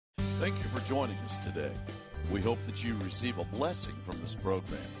Thank you for joining us today. We hope that you receive a blessing from this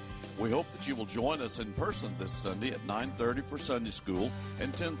program. We hope that you will join us in person this Sunday at 9:30 for Sunday School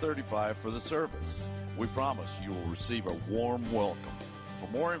and 10:35 for the service. We promise you will receive a warm welcome. For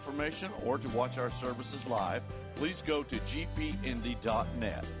more information or to watch our services live, please go to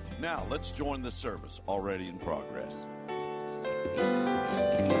gpindy.net. Now, let's join the service already in progress.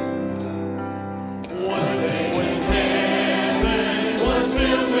 One day when heaven was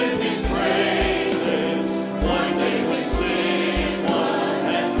filled with His praises, one day when sin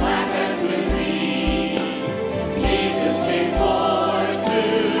was as black as could be, Jesus came forth to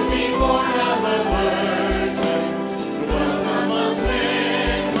be born of a virgin. The dwelt amongst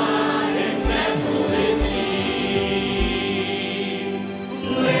men, my example is He.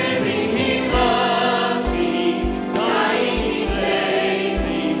 Living He loved me, dying He saved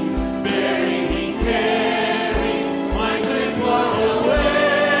me, buried He carried my sins far away.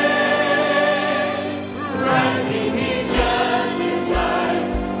 Rising He justified,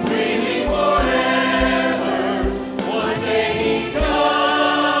 freely forever. One day He's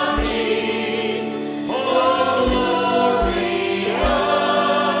coming, oh glorious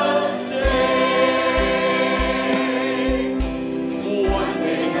day. One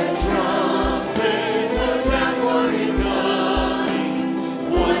day the trumpet will sound for His coming.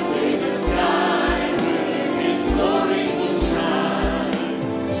 One day the skies in His glories will shine.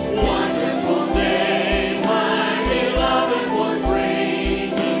 Wonderful day, my beloved was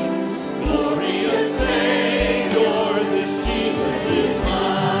bringing. Glorious Savior, this Jesus is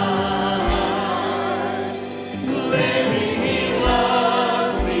mine. Living He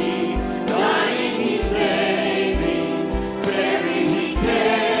loved me, dying He saved me, buried He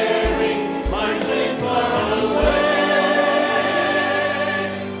carried my sins far away.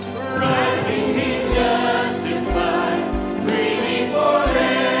 Rising He justified, freely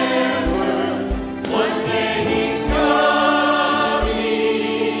forever. One day He's coming,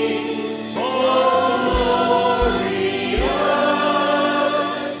 oh glorious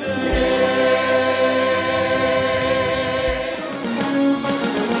day.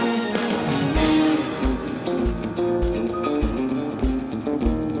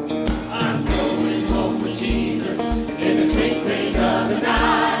 I'm going home with Jesus in the twinkling of an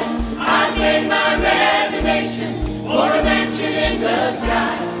eye. I've made my reservation for a mansion in the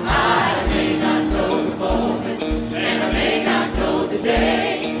sky. I may not know the moment, and I may not know the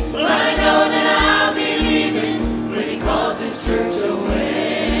day, but I know that I'll be leaving when He calls His church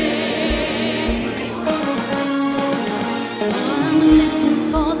away. I'm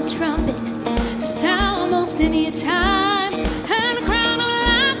listening for the trumpet to sound most any time, and a crown of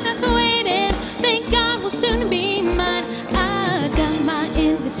life that's waiting, thank God will soon be mine. I got my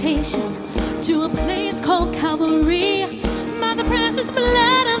invitation to a place called Calvary. By the precious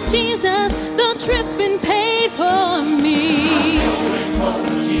blood of Jesus, the trip's been paid for me. Going home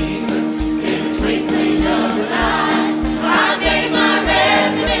with Jesus in the twinkling of an eye. I made my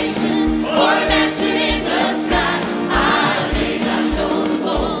reservation for a mansion in the sky. I may not know the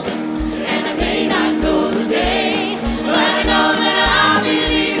moment, and I may not know the day, but I know that I'll be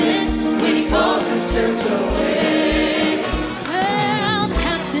leaving when He calls His church away. Well, the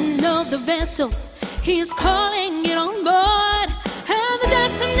captain of the vessel, he is calling it on board, and the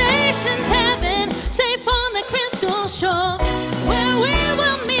destination's heaven, safe on the crystal shore.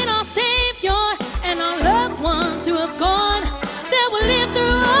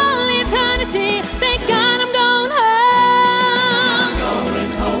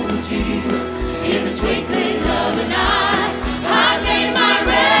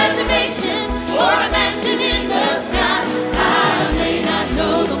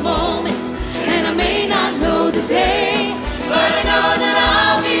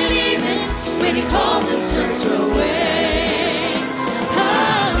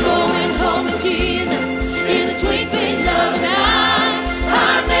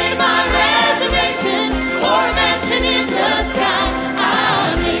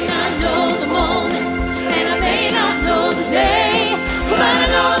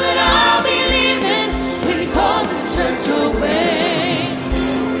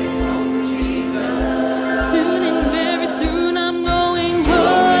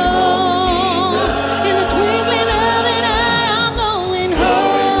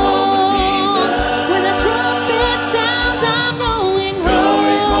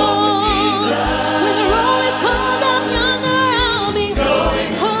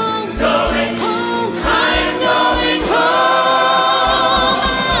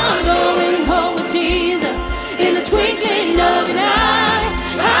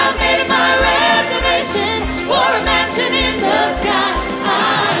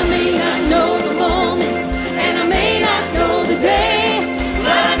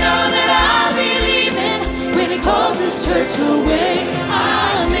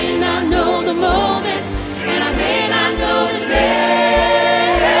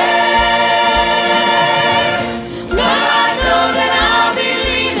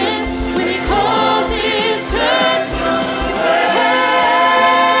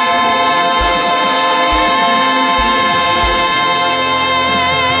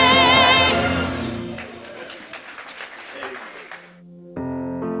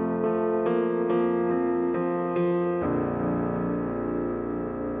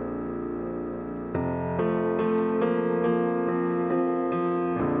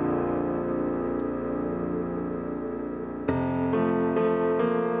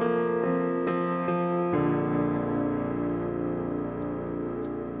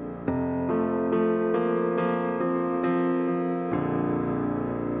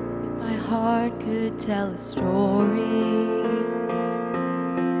 heart could tell a story,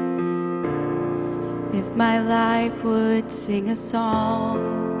 if my life would sing a song,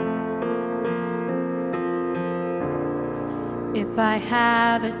 if I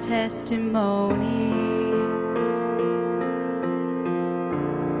have a testimony,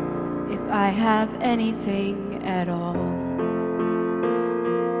 if I have anything at all.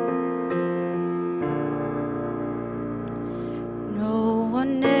 No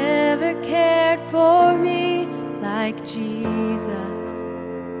one ever cared for me like Jesus.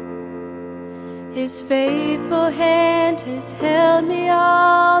 His faithful hand has held me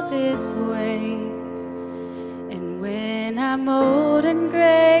all this way. And when I'm old and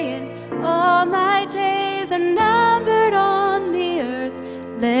gray and all my days are numbered on the earth,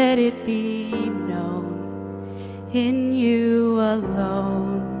 let it be known, in you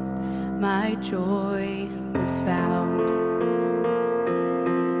alone my joy was found.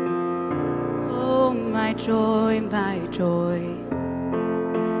 Oh, my joy, my joy.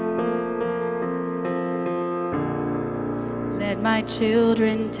 Let my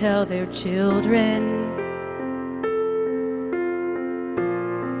children tell their children.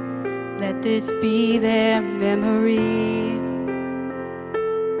 Let this be their memory,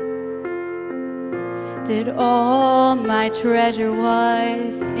 that all my treasure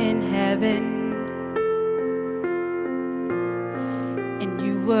was in heaven, and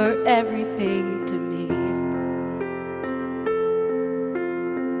you were everything to me.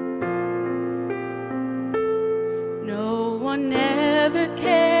 No one ever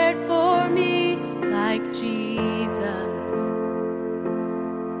cared for me like Jesus.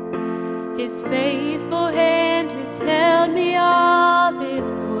 His faithful hand has held me all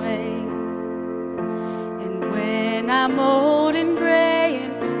this way. And when I'm old and gray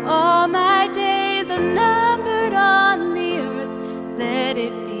and all my days are numbered on the earth, let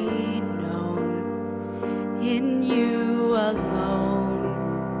it be known, in you alone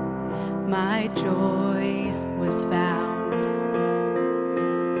my joy was found.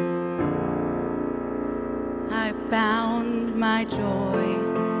 I found my joy.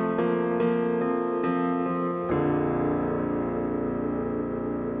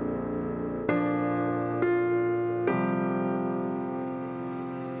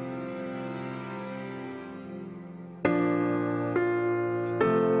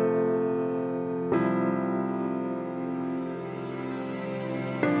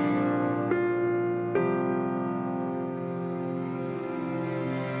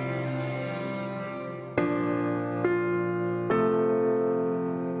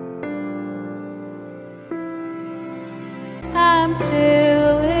 I'm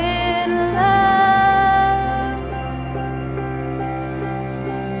still in love.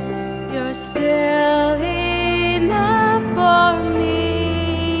 You're still enough for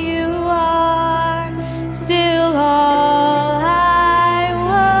me. You are still all I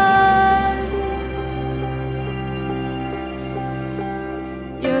want.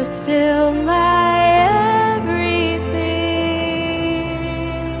 You're still my everything.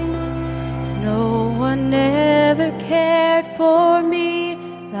 No one ever cared for me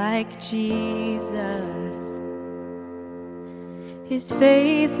like Jesus. His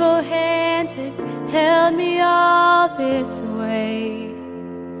faithful hand has held me all this way.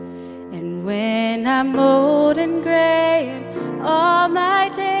 And when I'm old and gray and all my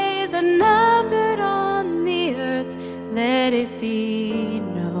days are numbered on the earth, let it be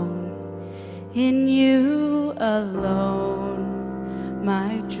known, in you alone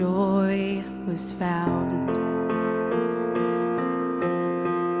my joy was found.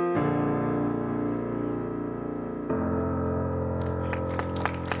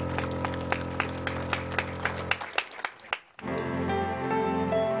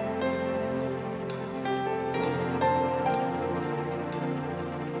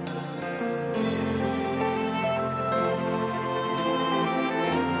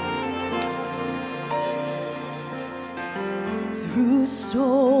 Through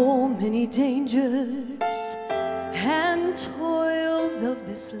so many dangers and toils of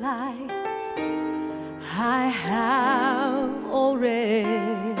this life, I have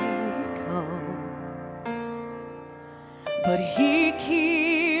already come. But He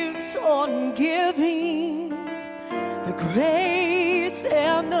keeps on giving the grace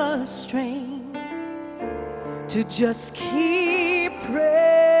and the strength to just keep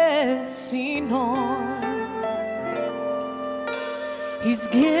pressing on. He's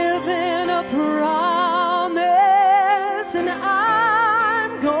given a promise, and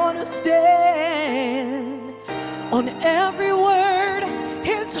I'm gonna stand on every word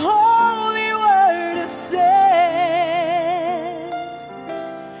His holy word has said.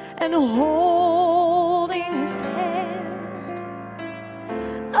 and holding his hand.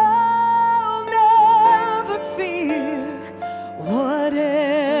 I'll never fear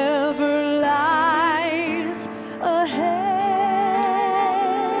whatever lies ahead.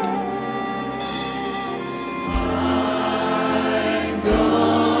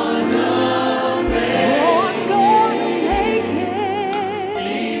 I'm gonna make it.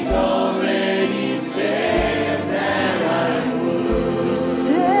 He's already said that I would. He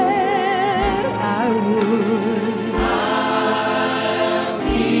said I would. I'll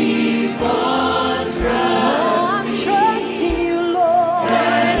keep on trusting. I'm trusting you, Lord.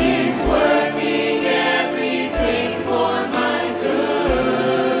 That He's working everything for my good.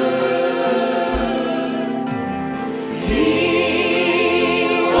 He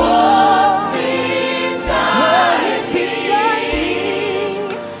walks beside me,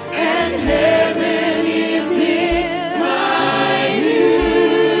 and heaven is in my view.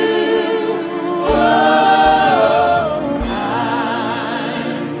 Oh, I'm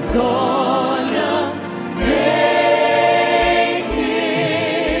gonna make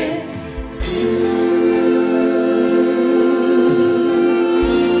it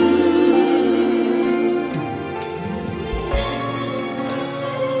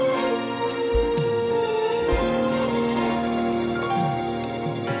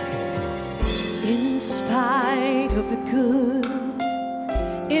in spite of the good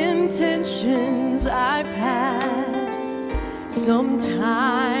intentions I've had.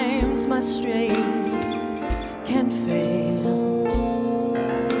 Sometimes my strength can fail,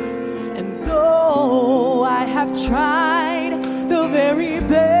 and though I have tried the very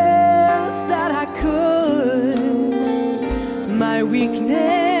best that I could, my weaknesses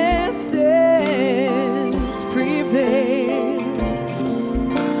prevail.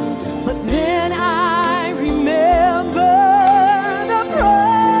 But then I remember the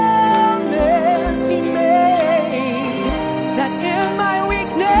promise He made, that in my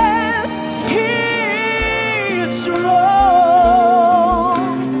weakness He is strong.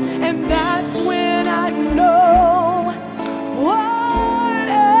 And that's when I know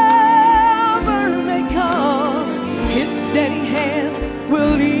whatever may come, His steady hand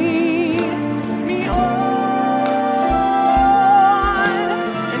will lead me on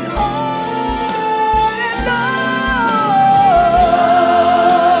and on and on.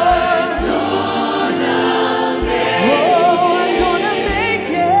 I'm gonna make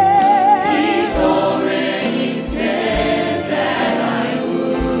it. He's already said that I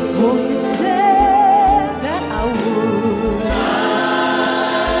would. Oh, He said that I would.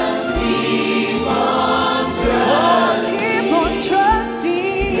 I'll keep on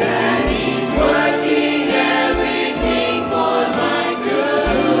trusting that He's working everything for my good.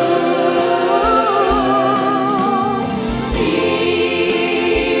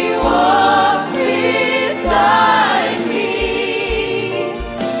 He walks beside me,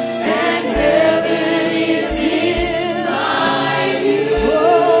 and heaven is in my view.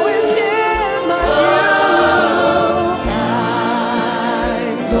 Oh, it's in my view.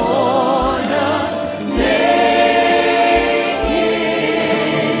 I'm gonna make it.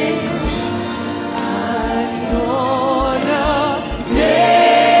 I'm gonna make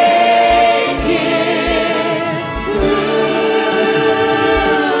it through.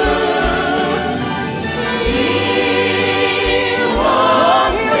 He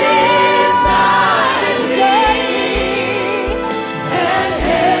walks beside me, and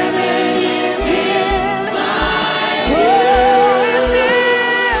heaven is in my view. It's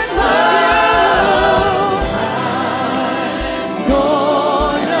in my view. I'm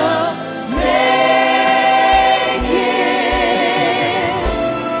gonna make it.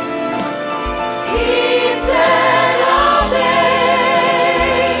 He said I'll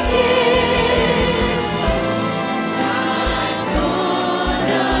make it. I'm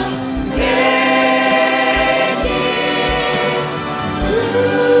gonna make it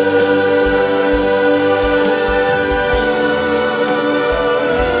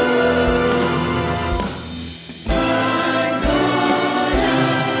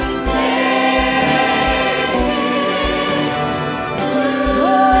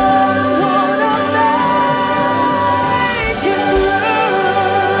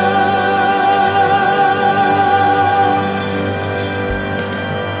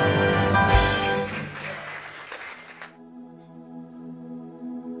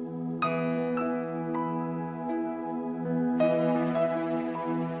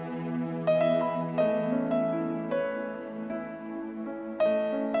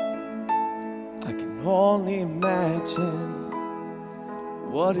I can only imagine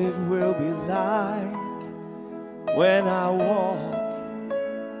what it will be like when I walk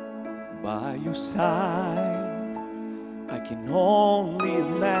by your side. I can only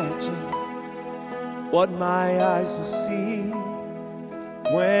imagine what my eyes will see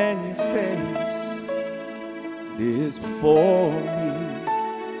when your face is before me.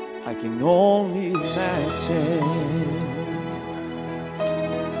 I can only imagine.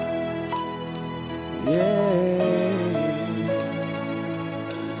 Yeah.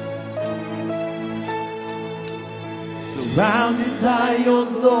 Surrounded by your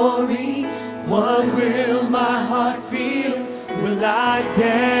glory, what will my heart feel? Will I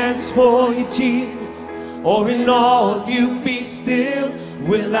dance for you, Jesus, or in all of you be still?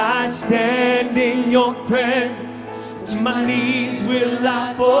 Will I stand in your presence? To my knees will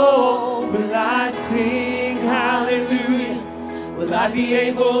I fall? Will I sing hallelujah? Will I be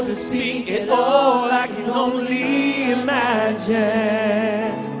able to speak it all? I can only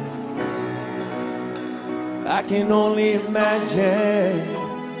imagine. I can only imagine.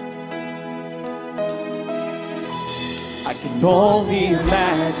 I can only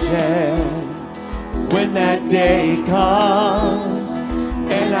imagine when that day comes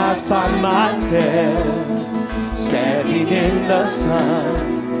and I find myself standing in the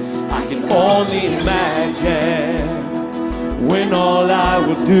sun. I can only imagine when all I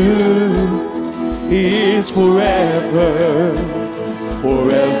will do is forever,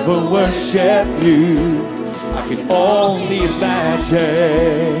 forever worship you. I can only imagine.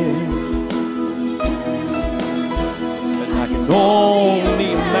 And I can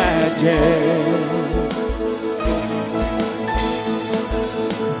only imagine.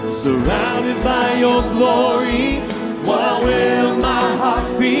 Surrounded by your glory, what will my heart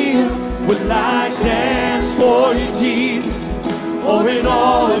feel? Will I dance for you, Jesus, or in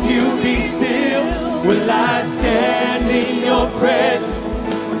all of you be still? Will I stand in your presence?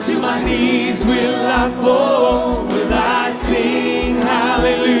 To my knees will I fall? Will I sing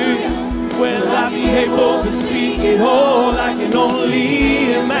hallelujah? Will I be able to speak it all? I can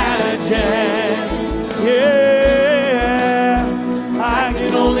only imagine. Yeah, I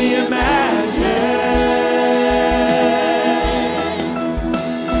can only imagine.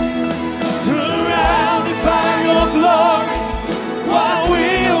 Surrounded by your glory, what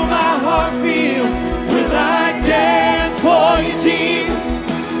will my heart feel? Will I dance for you, Jesus,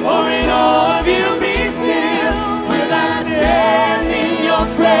 or in all of you be still? Will I stand in your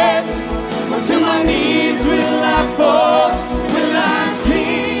presence, or to my knees will I fall? Will I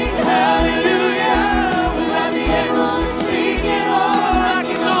sing hallelujah? Will I be able to speak it all? I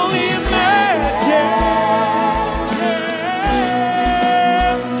can only imagine.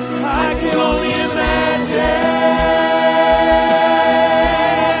 I can only imagine.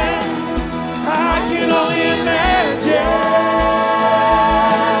 I can only imagine.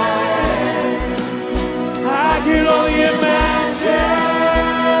 I can only imagine.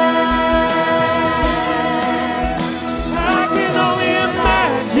 I can only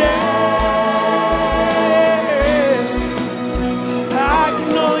imagine. I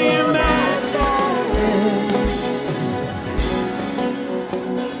can only imagine.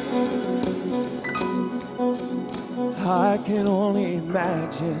 I can only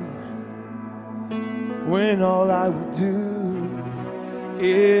imagine when all I will do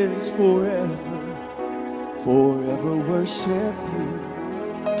is forever, forever worship you.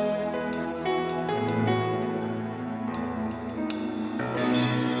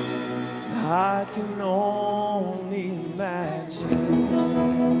 I can only imagine.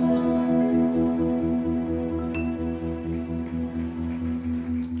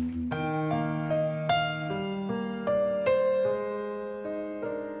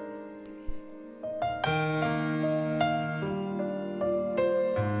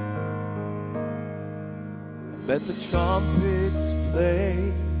 Let the trumpets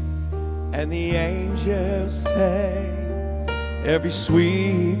play and the angels sing every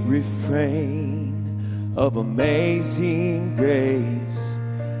sweet refrain of amazing grace,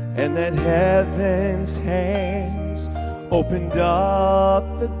 and that heaven's hands opened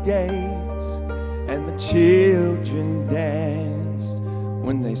up the gates and the children danced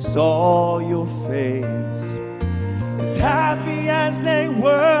when they saw your face. As happy as they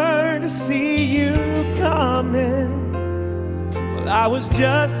were to see you coming, well, I was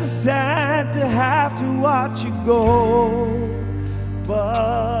just as sad to have to watch you go.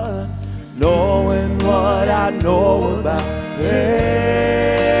 But knowing what I know about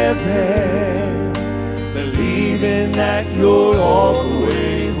heaven, believing that you're all the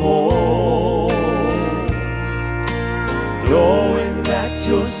way home, knowing that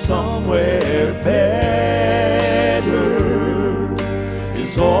you're somewhere better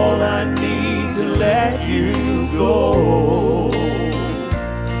is all I need to let you go.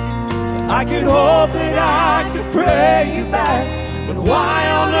 I could hope that I could pray you back, but why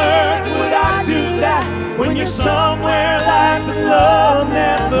on earth would I do that when you're somewhere life and love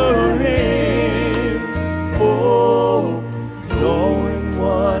never ends? Oh, knowing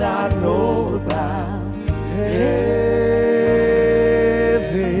what I know about heaven.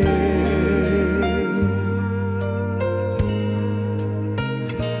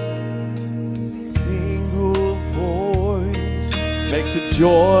 Single voice makes a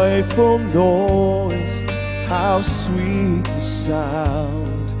joyful noise. How sweet the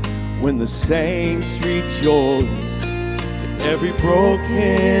sound when the saints rejoice. To every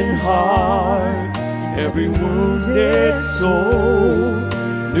broken heart, every wounded soul,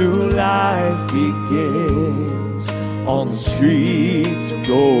 new life begins on the streets of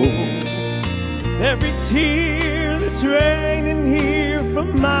gold. Every tear that's raining here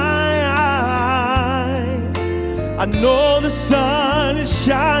from my eyes, I know the sun is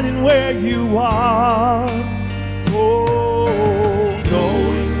shining where you are. Oh,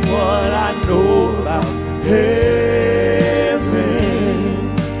 knowing what I know about heaven,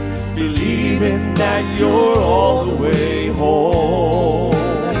 believing that you're all the way home,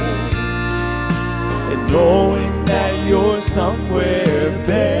 and knowing that you're somewhere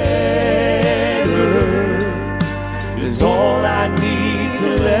better is all I need to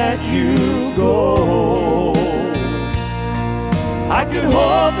let you go. I could hope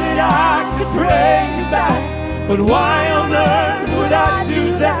that I could pray you back, but why on earth would I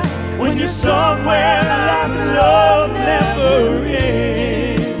do that when you're somewhere life and love never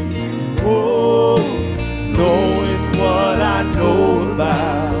ends? Oh, knowing what I know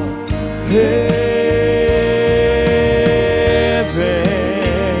about heaven.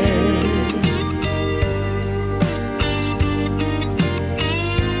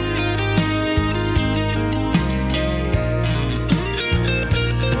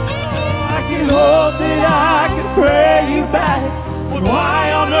 Hope that I could pray you back, but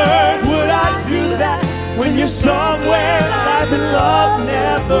why on earth would I do that when you're somewhere life and love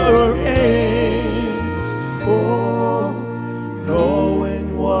never ends? Oh,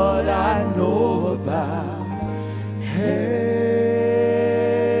 knowing what I know about heaven.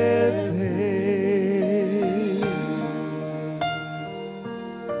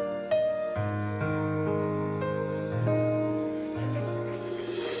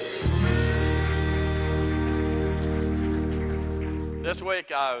 This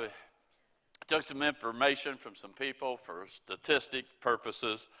week I took some information from some people for statistic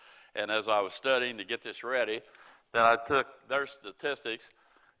purposes, and as I was studying to get this ready, then I took their statistics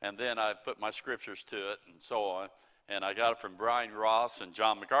and then I put my scriptures to it and so on, and I got it from Brian Ross and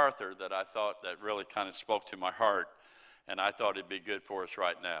John MacArthur that I thought that really kind of spoke to my heart, and I thought it'd be good for us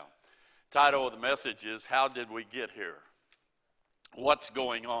right now. Title of the message is, How Did We Get Here? What's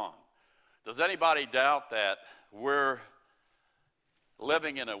going on? Does anybody doubt that we're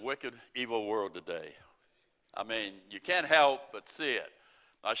living in a wicked, evil world today? I mean, you can't help but see it.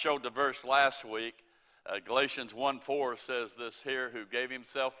 I showed the verse last week. Galatians 1:4 says this here, who gave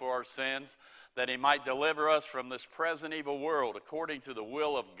himself for our sins, that he might deliver us from this present evil world, according to the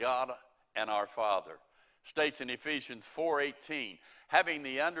will of God and our Father. States in Ephesians 4:18, having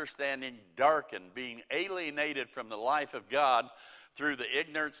the understanding darkened, being alienated from the life of God through the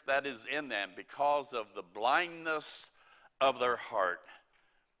ignorance that is in them, because of the blindness of their heart.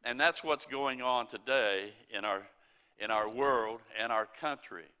 And that's what's going on today in our world and our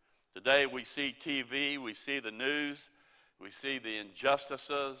country. Today we see TV, we see the news, we see the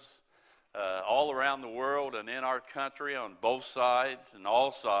injustices all around the world and in our country on both sides and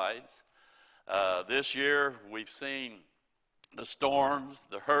all sides. This year we've seen the storms,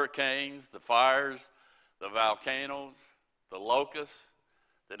 the hurricanes, the fires, the volcanoes, the locusts.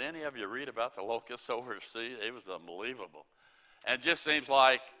 Did any of you read about the locusts overseas? It was unbelievable. And it just seems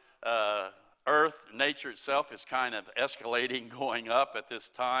like Earth, nature itself is kind of escalating, going up at this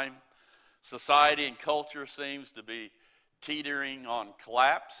time. Society and culture seems to be teetering on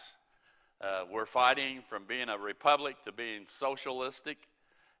collapse. We're fighting from being a republic to being socialistic,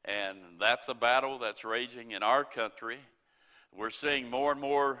 and that's a battle that's raging in our country. We're seeing more and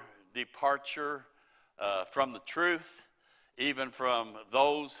more departure from the truth, even from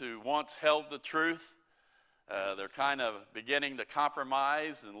those who once held the truth. They're kind of beginning to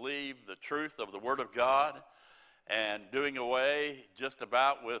compromise and leave the truth of the Word of God and doing away just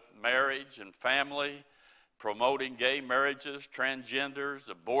about with marriage and family, promoting gay marriages, transgenders,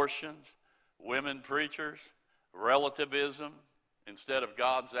 abortions, women preachers, relativism instead of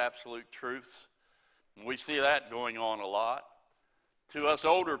God's absolute truths. And we see that going on a lot. To us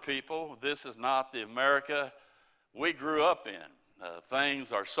older people, this is not the America we grew up in.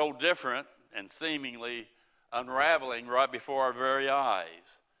 things are so different and seemingly unraveling right before our very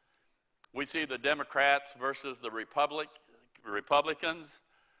eyes. We see the Democrats versus the Republicans,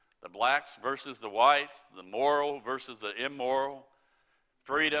 the blacks versus the whites, the moral versus the immoral,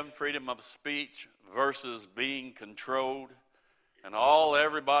 freedom of speech versus being controlled, and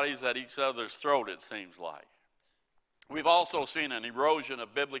everybody's at each other's throat, it seems like. We've also seen an erosion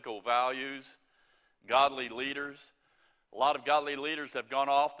of biblical values, godly leaders. A lot of godly leaders have gone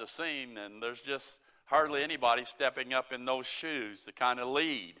off the scene, and there's just hardly anybody stepping up in those shoes to kind of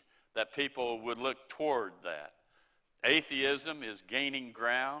lead that people would look toward that. Atheism is gaining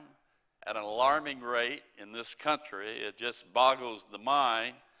ground at an alarming rate in this country. It just boggles the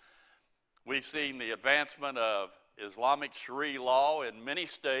mind. We've seen the advancement of Islamic Sharia law in many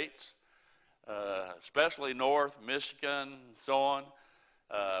states, especially North Michigan and so on,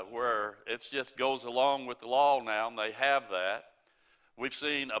 where it just goes along with the law now, and they have that. We've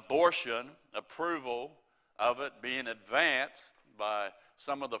seen abortion, approval of it being advanced by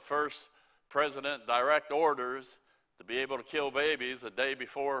some of the first president direct orders to be able to kill babies a day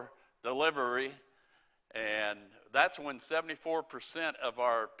before delivery. And that's when 74% of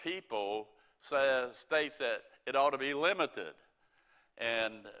our people states that it ought to be limited.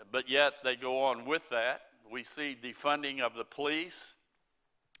 But yet they go on with that. We see defunding of the police.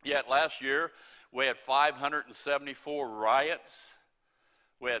 Yet last year we had 574 riots.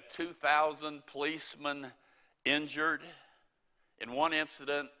 We had 2,000 policemen injured. In one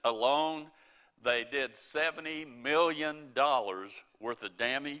incident alone, they did $70 million worth of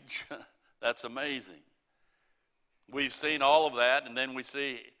damage. That's amazing. We've seen all of that, and then we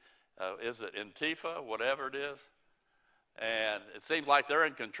see, is it Antifa, whatever it is? And it seems like they're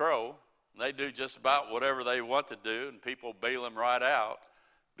in control. They do just about whatever they want to do, and people bail them right out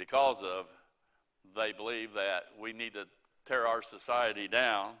because of they believe that we need to tear our society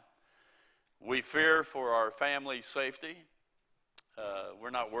down. We fear for our family's safety. We're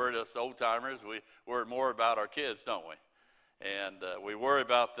not worried as old-timers. We worry more about our kids, don't we? And we worry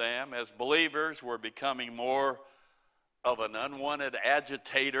about them. As believers, we're becoming more of an unwanted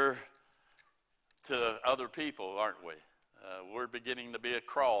agitator to other people, aren't we? We're beginning to be a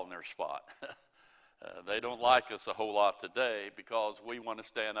crawl in their spot. They don't like us a whole lot today because we want to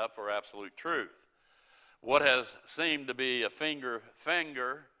stand up for absolute truth. What has seemed to be a finger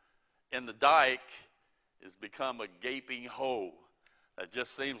in the dike has become a gaping hole. It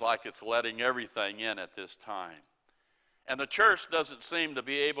just seems like it's letting everything in at this time. And the church doesn't seem to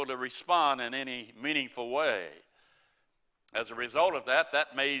be able to respond in any meaningful way. As a result of that,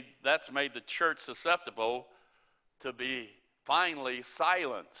 that's made the church susceptible to be finally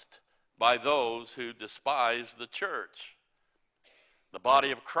silenced by those who despise the church. The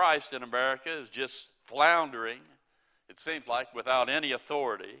body of Christ in America is just floundering, it seems like, without any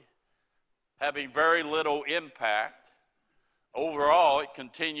authority, having very little impact. Overall, it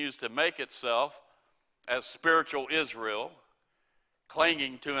continues to make itself as spiritual Israel,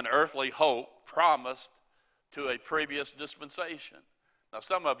 clinging to an earthly hope promised to a previous dispensation. Now,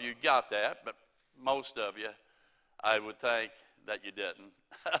 some of you got that, but most of you, I would think that you didn't.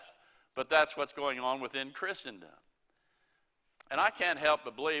 But that's what's going on within Christendom. And I can't help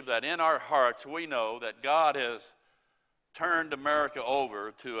but believe that in our hearts we know that God has turned America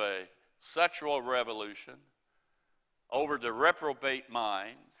over to a sexual revolution, over to reprobate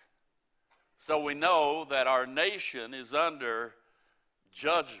minds. So we know that our nation is under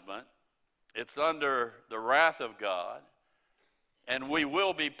judgment. It's under the wrath of God. And we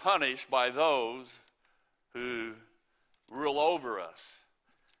will be punished by those who rule over us.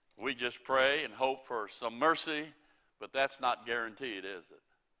 We just pray and hope for some mercy, but that's not guaranteed, is it?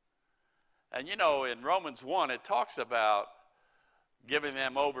 And you know, in Romans 1, it talks about giving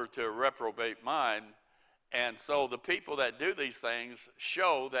them over to a reprobate mind. And so the people that do these things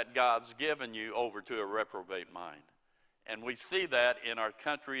show that God's given you over to a reprobate mind. And we see that in our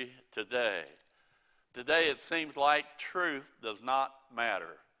country today. Today it seems like truth does not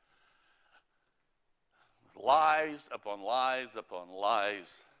matter. Lies upon lies upon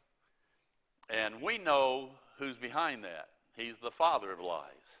lies. And we know who's behind that. He's the father of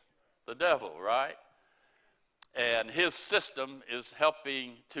lies, the devil, right? And his system is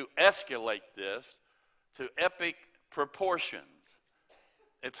helping to escalate this to epic proportions.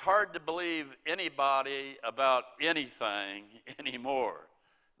 It's hard to believe anybody about anything anymore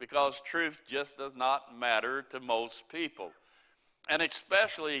because truth just does not matter to most people, and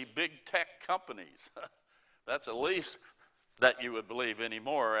especially big tech companies. That's the least that you would believe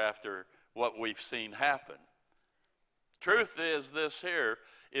anymore after what we've seen happen. Truth is this here,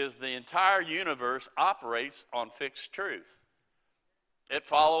 is the entire universe operates on fixed truth. It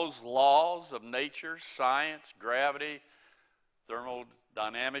follows laws of nature, science, gravity,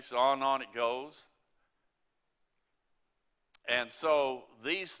 thermodynamics, on and on it goes. And so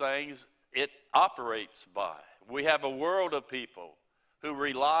these things it operates by. We have a world of people who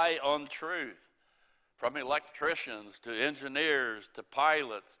rely on truth, from electricians to engineers to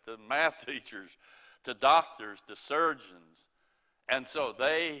pilots to math teachers to doctors to surgeons. And so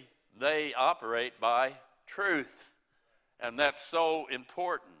they operate by truth. And that's so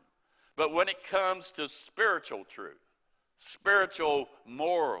important. But when it comes to spiritual truth, spiritual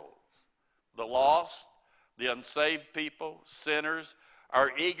morals, the lost, the unsaved people, sinners, are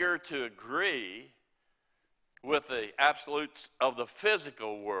eager to agree with the absolutes of the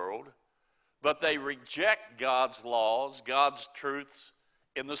physical world, but they reject God's laws, God's truths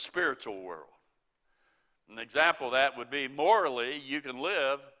in the spiritual world. An example of that would be morally, you can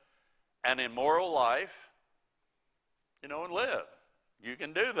live an immoral life, and live. You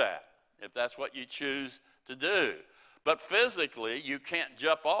can do that if that's what you choose to do. But physically, you can't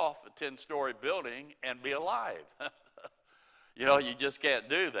jump off a 10-story building and be alive. You just can't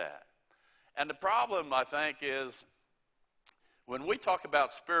do that. And the problem, I think, is when we talk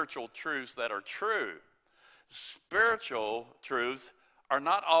about spiritual truths that are true, spiritual truths are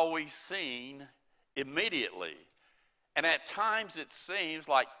not always seen immediately. And at times it seems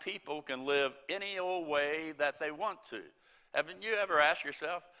like people can live any old way that they want to. Haven't you ever asked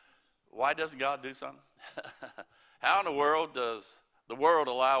yourself, why doesn't God do something? How in the world does the world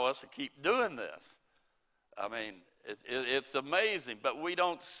allow us to keep doing this? I mean, it's amazing, but we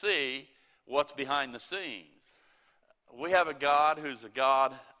don't see what's behind the scenes. We have a God who's a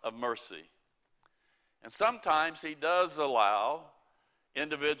God of mercy. And sometimes he does allow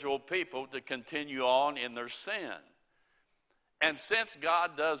individual people to continue on in their sin. And since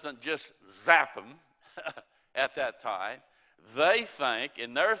God doesn't just zap them at that time, they think,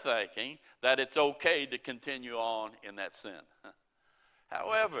 in their thinking, that it's okay to continue on in that sin.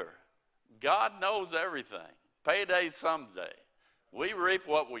 However, God knows everything. Payday someday. We reap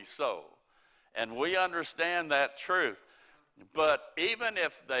what we sow. And we understand that truth. But even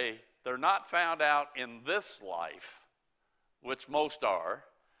if they're not found out in this life, which most are,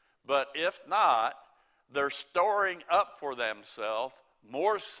 but if not, they're storing up for themselves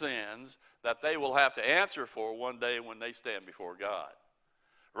more sins that they will have to answer for one day when they stand before God.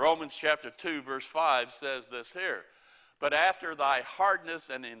 Romans chapter 2 verse 5 says this here, but after thy hardness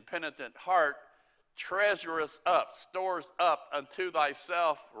and impenitent heart treasurest up, stores up unto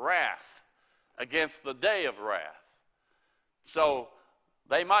thyself wrath against the day of wrath. So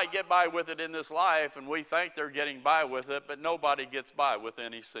they might get by with it in this life, and we think they're getting by with it, but nobody gets by with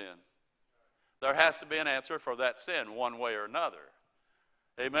any sin. There has to be an answer for that sin one way or another.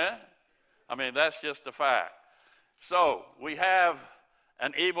 Amen? I mean, that's just a fact. So we have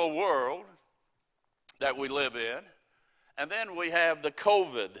an evil world that we live in, and then we have the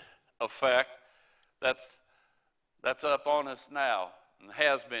COVID effect that's up on us now and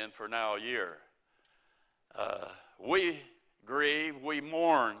has been for now a year. We grieve, we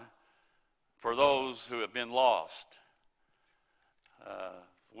mourn for those who have been lost.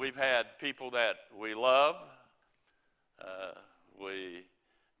 We've had people that we love,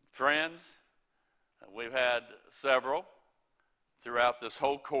 friends. We've had several throughout this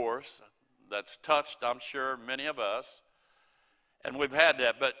whole course that's touched, I'm sure, many of us. And we've had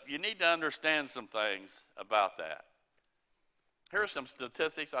that, but you need to understand some things about that. Here are some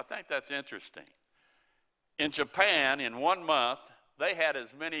statistics. I think that's interesting. In Japan, in 1 month, they had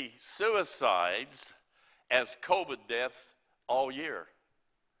as many suicides as COVID deaths all year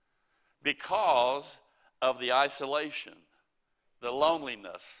because of the isolation, the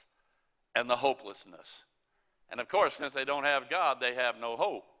loneliness, and the hopelessness. And of course, since they don't have God, they have no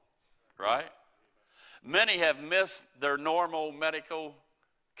hope, right? Many have missed their normal medical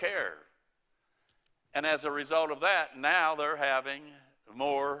care. And as a result of that, now they're having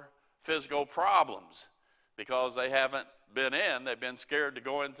more physical problems because they haven't been in. They've been scared to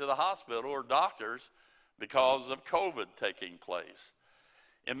go into the hospital or doctors because of COVID taking place.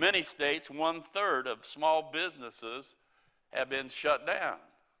 In many states, 1/3 of small businesses have been shut down.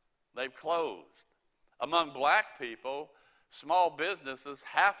 They've closed. Among black people, small businesses,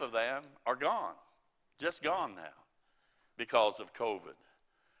 half of them are gone. Just gone now because of COVID.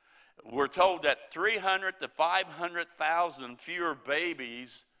 We're told that 300 to 500,000 fewer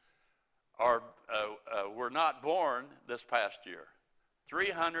babies were not born this past year.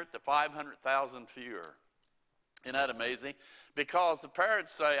 300 to 500,000 fewer. Isn't that amazing? Because the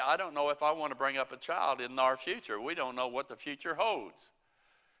parents say, I don't know if I want to bring up a child in our future. We don't know what the future holds.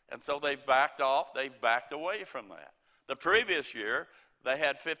 And so they've backed off. They've backed away from that. The previous year, they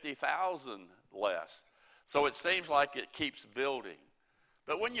had 50,000 less. So it seems like it keeps building.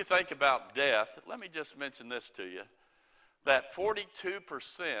 But when you think about death, let me just mention this to you, that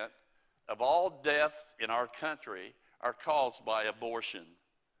 42% of all deaths in our country are caused by abortion.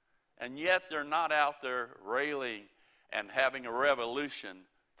 And yet they're not out there railing and having a revolution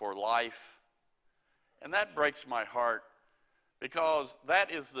for life. And that breaks my heart, because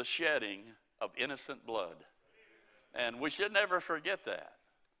that is the shedding of innocent blood. And we should never forget that.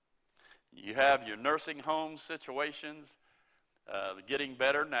 You have your nursing home situations getting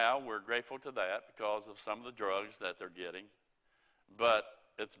better now. We're grateful to that because of some of the drugs that they're getting. But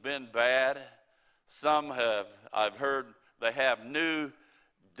it's been bad. Some have, I've heard, they have new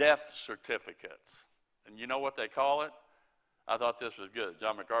death certificates. And you know what they call it? I thought this was good.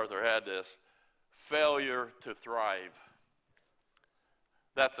 John MacArthur had this. Failure to thrive.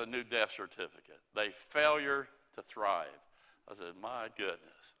 That's a new death certificate. They failure to thrive. I said, my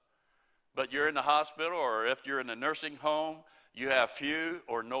goodness. But you're in the hospital, or if you're in a nursing home, you have few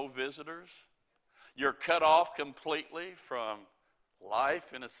or no visitors. You're cut off completely from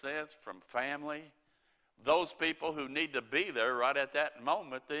life, in a sense, from family. Those people who need to be there right at that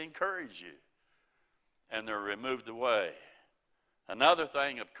moment, they encourage you. And they're removed away. Another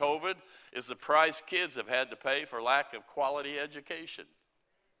thing of COVID is the price kids have had to pay for lack of quality education.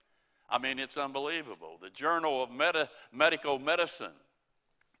 I mean, it's unbelievable. The Journal of Medical Medicine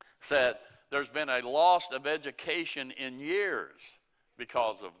said there's been a loss of education in years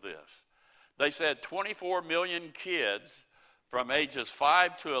because of this. They said 24 million kids from ages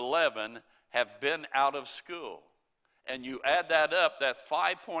 5 to 11 have been out of school. And you add that up, that's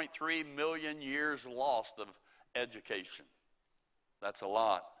 5.3 million years lost of education. That's a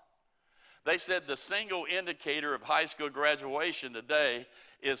lot. They said the single indicator of high school graduation today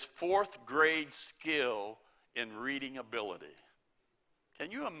is 4th grade skill in reading ability. Can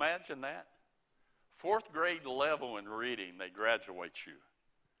you imagine that? 4th grade level in reading, they graduate you.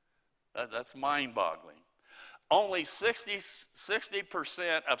 That's mind-boggling. Only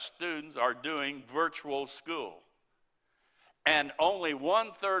 60% of students are doing virtual school. And only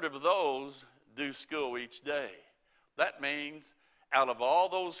 1/3 of those do school each day. That means out of all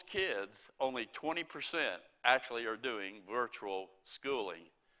those kids, only 20% actually are doing virtual schooling.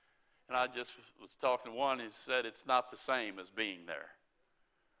 And I just was talking to one who said it's not the same as being there.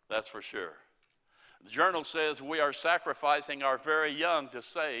 That's for sure. The Journal says we are sacrificing our very young to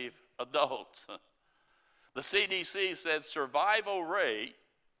save adults. The CDC said survival rate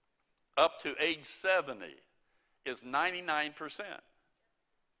up to age 70 is 99%.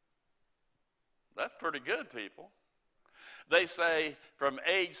 That's pretty good, people. They say from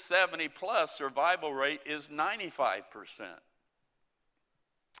age 70 plus, survival rate is 95%.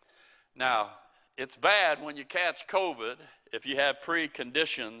 Now, it's bad when you catch COVID if you have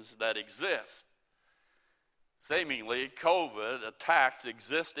preconditions that exist. Seemingly, COVID attacks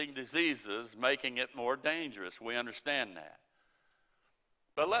existing diseases, making it more dangerous. We understand that.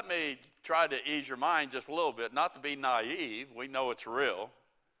 But let me try to ease your mind just a little bit, not to be naive. We know it's real.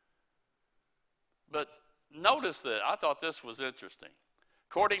 But notice that. I thought this was interesting.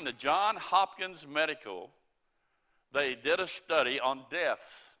 According to Johns Hopkins Medical, they did a study on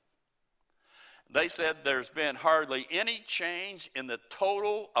deaths. They said there's been hardly any change in the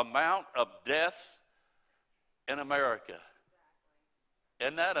total amount of deaths in America.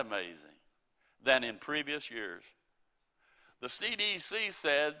 Isn't that amazing? Than in previous years. The CDC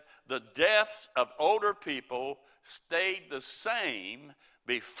said the deaths of older people stayed the same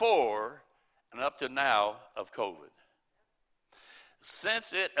before and up to now of COVID.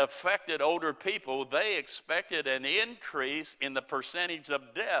 Since it affected older people, they expected an increase in the percentage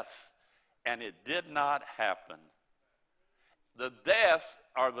of deaths, and it did not happen. The deaths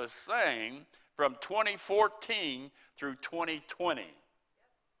are the same from 2014 through 2020.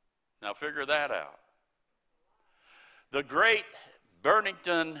 Now figure that out. The Great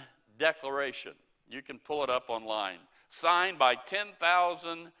Barrington Declaration, you can pull it up online, signed by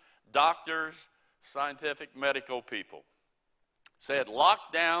 10,000 doctors, scientific medical people, said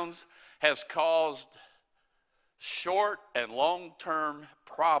lockdowns has caused short and long-term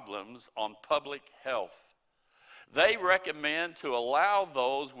problems on public health. They recommend to allow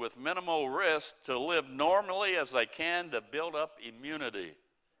those with minimal risk to live normally as they can to build up immunity.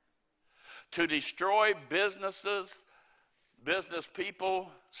 To destroy businesses, business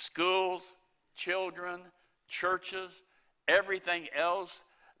people, schools, children, churches, everything else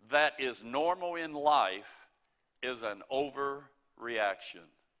that is normal in life is an overreaction.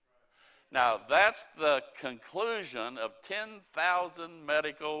 Now, that's the conclusion of 10,000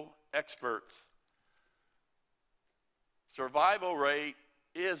 medical experts. survival rate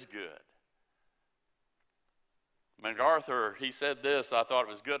is good. MacArthur, he said this, I thought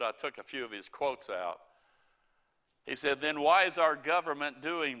it was good. I took a few of his quotes out. He said, then why is our government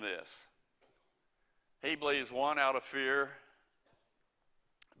doing this? He believes, one, out of fear,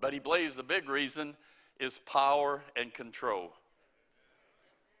 but he believes the big reason is power and control.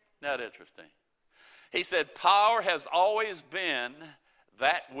 Isn't that interesting? He said, power has always been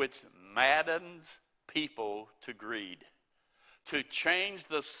that which maddens people to greed, to change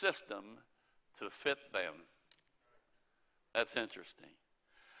the system to fit them. That's interesting.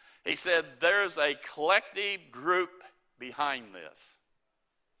 He said, there's a collective group behind this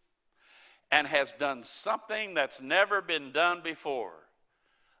and has done something that's never been done before.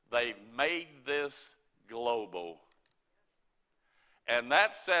 They've made this global. And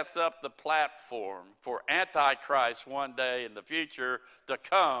that sets up the platform for Antichrist one day in the future to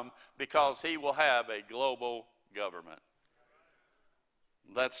come, because he will have a global government.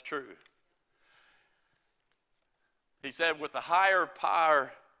 That's true. He said with the higher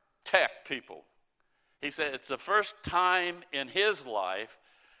power tech people, he said it's the first time in his life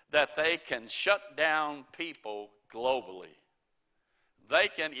that they can shut down people globally. They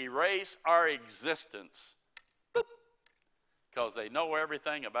can erase our existence because they know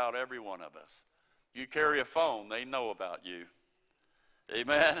everything about every one of us. You carry a phone, they know about you.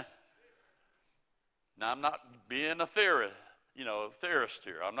 Amen? Now, I'm not being a theorist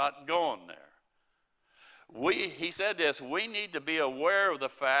here. I'm not going there. He said this, we need to be aware of the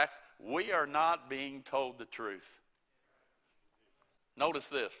fact we are not being told the truth. Notice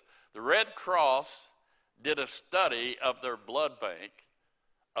this. The Red Cross did a study of their blood bank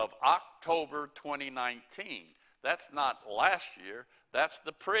of October 2019. That's not last year, that's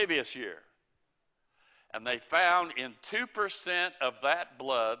the previous year. And they found in 2% of that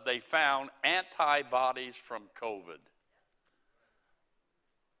blood, they found antibodies from COVID.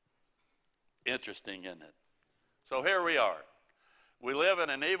 Interesting, isn't it? So here we are. We live in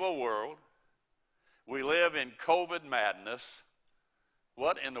an evil world. We live in COVID madness.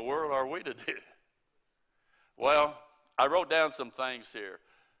 What in the world are we to do? Well, I wrote down some things here.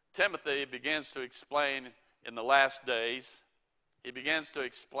 Timothy begins to explain in the last days. He begins to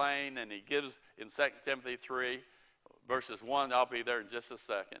explain, and he gives in 2 Timothy 3, verses 1, I'll be there in just a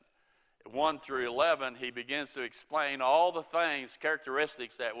second. 1 through 11, he begins to explain all the things,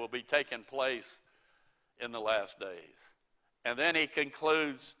 characteristics that will be taking place in the last days. And then he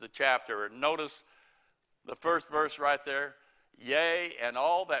concludes the chapter. And notice the first verse right there. Yea, and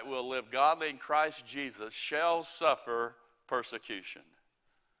all that will live godly in Christ Jesus shall suffer persecution.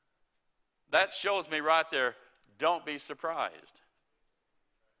 That shows me right there, don't be surprised.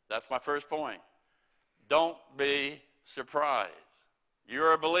 That's my first point. Don't be surprised.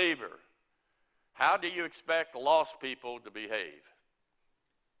 You're a believer. How do you expect lost people to behave?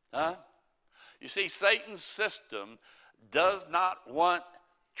 Huh? You see, Satan's system does not want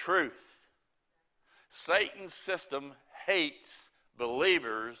truth. Satan's system hates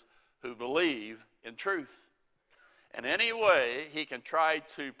believers who believe in truth. And any way he can try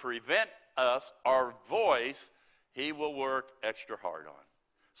to prevent us, our voice, he will work extra hard on.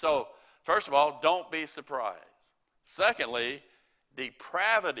 So, first of all, don't be surprised. Secondly,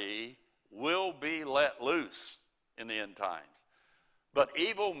 depravity will be let loose in the end times. But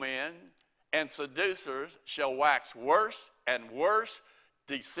evil men and seducers shall wax worse and worse,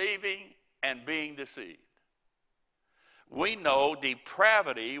 deceiving and being deceived. We know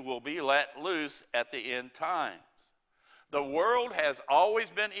depravity will be let loose at the end times. The world has always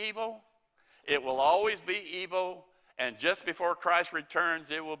been evil. It will always be evil. And just before Christ returns,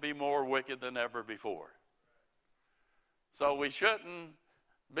 it will be more wicked than ever before. So we shouldn't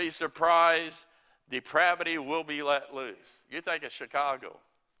be surprised. Depravity will be let loose. You think of Chicago.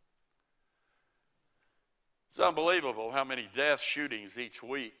 It's unbelievable how many death shootings each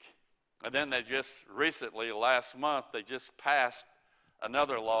week. And then they just recently, last month, they just passed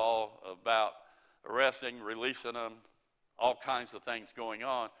another law about arresting, releasing them, all kinds of things going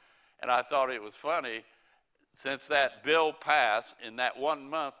on. And I thought it was funny, since that bill passed, in that 1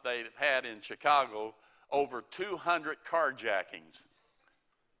 month they've had in Chicago over 200 carjackings.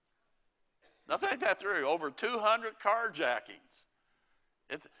 Now think that through, over 200 carjackings.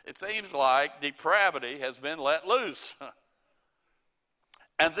 It seems like depravity has been let loose.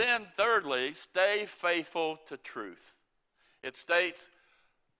 And then thirdly, stay faithful to truth. It states,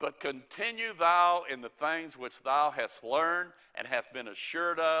 but continue thou in the things which thou hast learned and hast been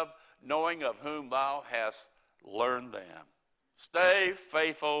assured of, knowing of whom thou hast learned them. Stay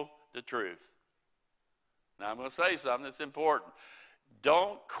faithful to truth. Now I'm going to say something that's important.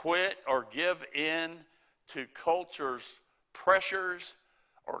 Don't quit or give in to culture's pressures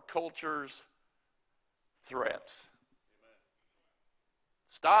or culture's threats.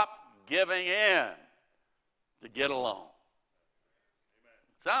 Stop giving in to get along.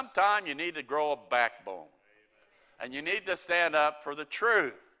 Sometimes you need to grow a backbone. And you need to stand up for the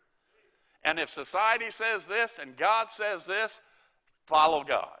truth. And if society says this and God says this, follow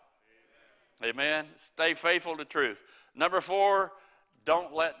God. Amen. Stay faithful to truth. Number 4,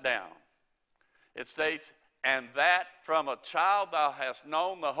 don't let down. It states, and that from a child thou hast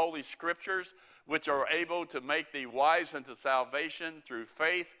known the holy scriptures, which are able to make thee wise unto salvation through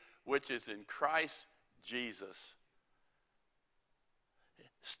faith, which is in Christ Jesus.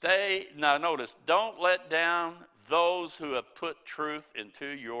 Now notice, don't let down those who have put truth into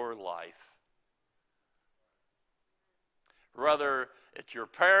your life. Whether it's your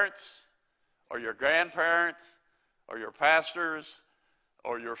parents or your grandparents or your pastors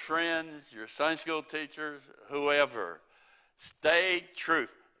or your friends, your Sunday school teachers, whoever, stay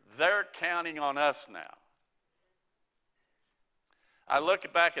truth. They're counting on us now. I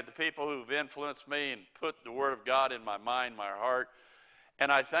look back at the people who've influenced me and put the Word of God in my mind, my heart,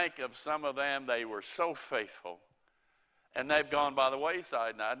 and I think of some of them, they were so faithful. And they've gone by the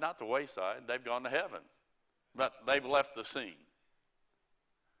wayside now. Not the wayside, they've gone to heaven. But they've left the scene.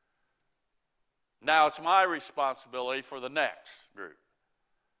 Now it's my responsibility for the next group.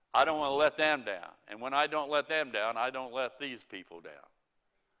 I don't want to let them down. And when I don't let them down, I don't let these people down.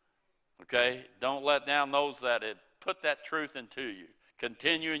 Okay? Don't let down those that had put that truth into you.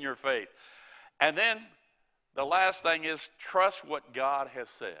 Continue in your faith. And then the last thing is trust what God has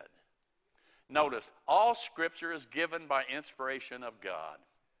said. Notice, all Scripture is given by inspiration of God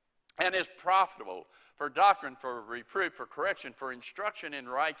and is profitable for doctrine, for reproof, for correction, for instruction in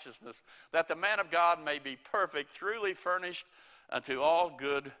righteousness, that the man of God may be perfect, truly furnished unto all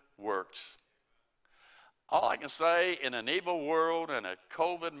good works. All I can say, in an evil world and a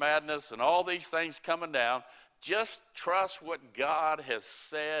COVID madness and all these things coming down, just trust what God has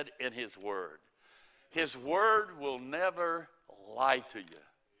said in His Word. His Word will never lie to you.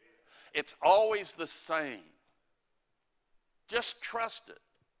 It's always the same. Just trust it.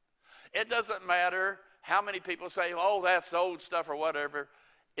 It doesn't matter how many people say, oh, that's old stuff or whatever.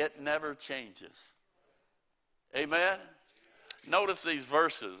 It never changes. Amen? Notice these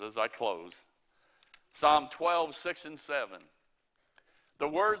verses as I close. Psalm 12, 6 and 7. The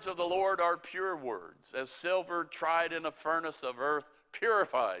words of the Lord are pure words, as silver tried in a furnace of earth,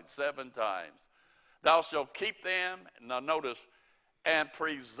 purified 7 times. Thou shalt keep them, now notice, and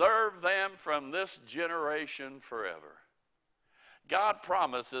preserve them from this generation forever. God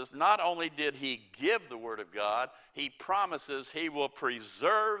promises, not only did He give the Word of God, He promises He will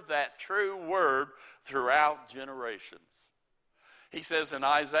preserve that true Word throughout generations. He says in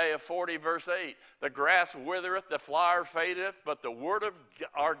Isaiah 40, verse 8, the grass withereth, the flower fadeth, but the word of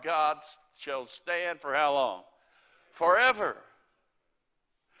our God shall stand for how long? Forever.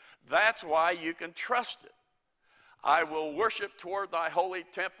 That's why you can trust it. I will worship toward thy holy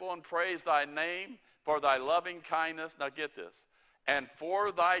temple and praise thy name for thy loving kindness. Now get this. And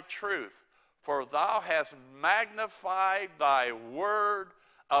for thy truth, for thou hast magnified thy word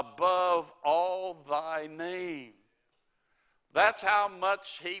above all thy name. That's how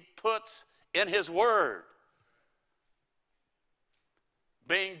much He puts in His Word.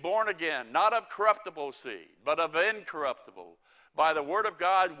 Being born again, not of corruptible seed, but of incorruptible, by the Word of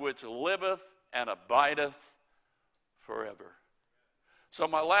God which liveth and abideth forever. So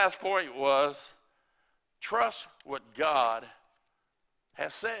my last point was, trust what God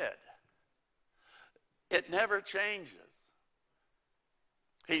has said. It never changes.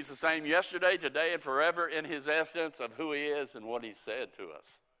 He's the same yesterday, today, and forever in His essence of who He is and what He said to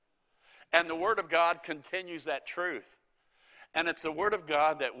us. And the Word of God continues that truth. And it's the Word of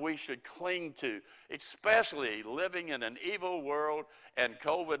God that we should cling to, especially living in an evil world and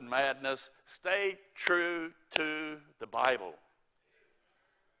COVID madness. Stay true to the Bible.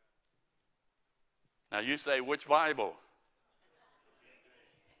 Now you say, which Bible?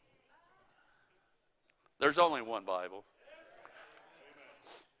 There's only one Bible.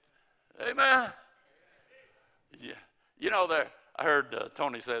 Amen. Yeah. You know, I heard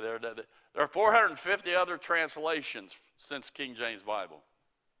Tony say there that there are 450 other translations since King James Bible.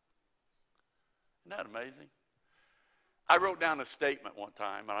 Isn't that amazing? I wrote down a statement one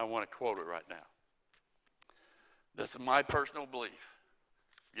time, and I want to quote it right now. This is my personal belief.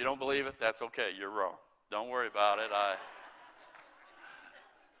 If you don't believe it, that's okay. You're wrong. Don't worry about it.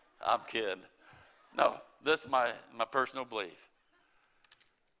 I'm kidding. No, this is my personal belief.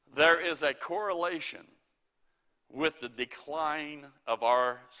 There is a correlation with the decline of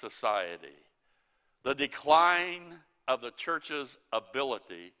our society the decline of the church's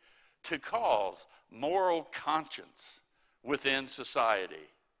ability to cause moral conscience within society,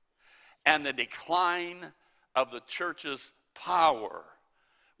 and the decline of the church's power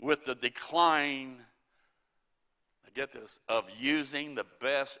with the decline, get this, of using the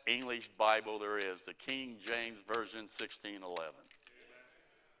best English Bible there is, the King James Version 1611.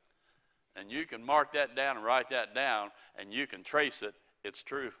 And you can mark that down and write that down, and you can trace it. It's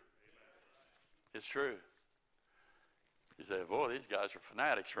true. It's true. You say, boy, these guys are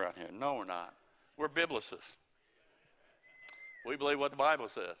fanatics around here. No, we're not. We're biblicists. We believe what the Bible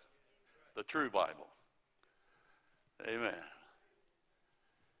says, the true Bible. Amen.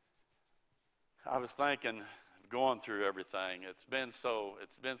 I was thinking, going through everything, it's been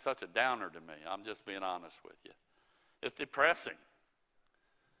such a downer to me. I'm just being honest with you. It's depressing.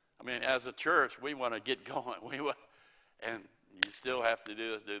 I mean, as a church, we want to get going. And you still have to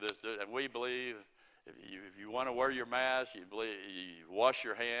do this. And we believe if you want to wear your mask, you wash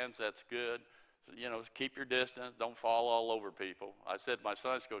your hands, that's good. So, keep your distance. Don't fall all over people. I said to my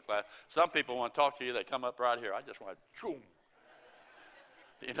Sunday school class, some people want to talk to you, they come up right here. I just want to, choom.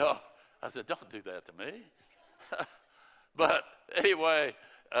 I said, don't do that to me. But anyway,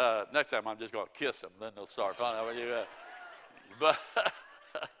 next time I'm just going to kiss them. Then they'll start finding out you. But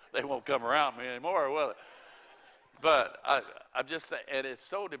they won't come around me anymore, will they? But I'm just saying, and it's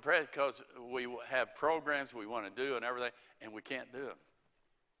so depressing because we have programs we want to do and everything, and we can't do them.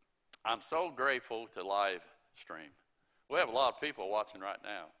 I'm so grateful to live stream. We have a lot of people watching right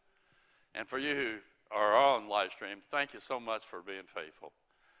now. And for you who are on live stream, thank you so much for being faithful.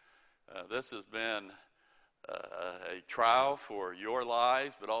 This has been a trial for your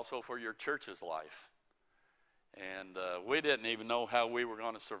lives, but also for your church's life. And we didn't even know how we were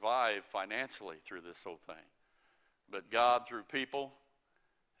going to survive financially through this whole thing. But God, through people,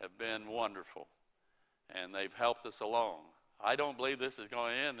 have been wonderful. And they've helped us along. I don't believe this is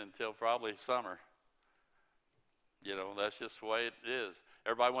going to end until probably summer. That's just the way it is.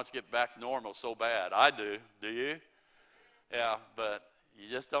 Everybody wants to get back normal so bad. I do. Do you? Yeah, but you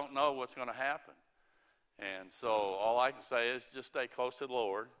just don't know what's going to happen. And so all I can say is just stay close to the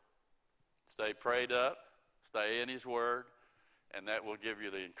Lord. Stay prayed up. Stay in His Word. And that will give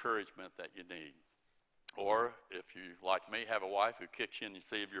you the encouragement that you need. Or if you, like me, have a wife who kicks you in the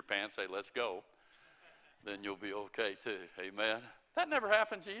seat of your pants, say, let's go, then you'll be okay too. Amen. That never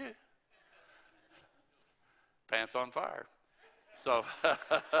happened to you. Pants on fire. So,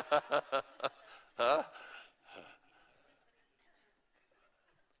 but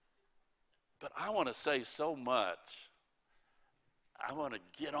I want to say so much. I want to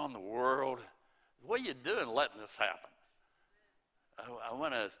get on the world. What are you doing letting this happen? I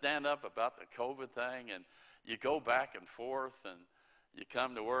want to stand up about the COVID thing, and you go back and forth, and you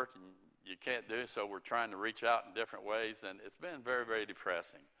come to work, and you can't do it, so we're trying to reach out in different ways, and it's been very, very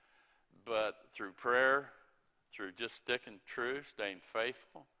depressing. But through prayer, through just sticking true, staying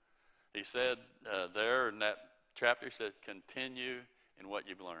faithful, he said there in that chapter, he says, continue in what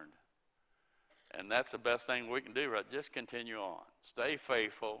you've learned. And that's the best thing we can do, right? Just continue on. Stay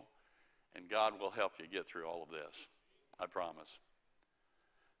faithful, and God will help you get through all of this. I promise.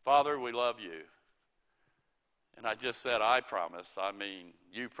 Father, we love you. And I just said I promise. I mean,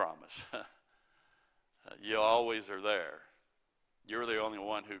 you promise. You always are there. You're the only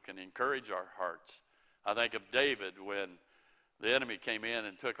one who can encourage our hearts. I think of David when the enemy came in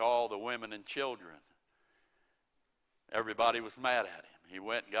and took all the women and children. Everybody was mad at him. He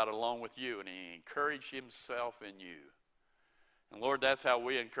went and got along with you, and he encouraged himself in you. And Lord, that's how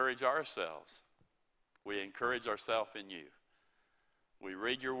we encourage ourselves. We encourage ourselves in you. We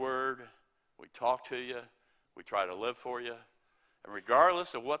read your word, we talk to you, we try to live for you. And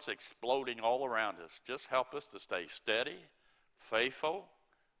regardless of what's exploding all around us, just help us to stay steady, faithful,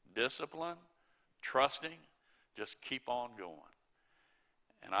 disciplined, trusting. Just keep on going.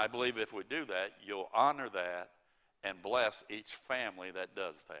 And I believe if we do that, you'll honor that and bless each family that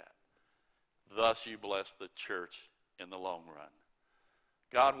does that. Thus you bless the church in the long run.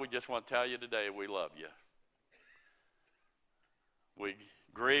 God, we just want to tell you today we love you. We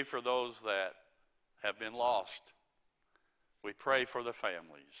grieve for those that have been lost. We pray for the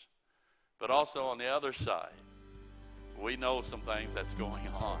families. But also on the other side, we know some things that's going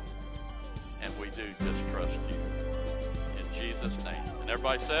on. And we do just trust you. In Jesus' name. And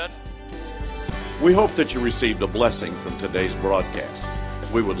everybody said? We hope that you received a blessing from today's broadcast.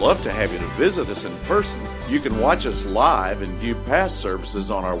 We would love to have you to visit us in person. You can watch us live and view past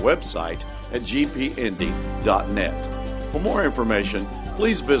services on our website at gpindy.net. For more information,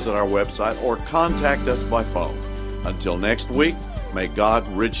 please visit our website or contact us by phone. Until next week, May God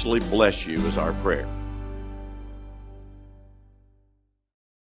richly bless you is our prayer.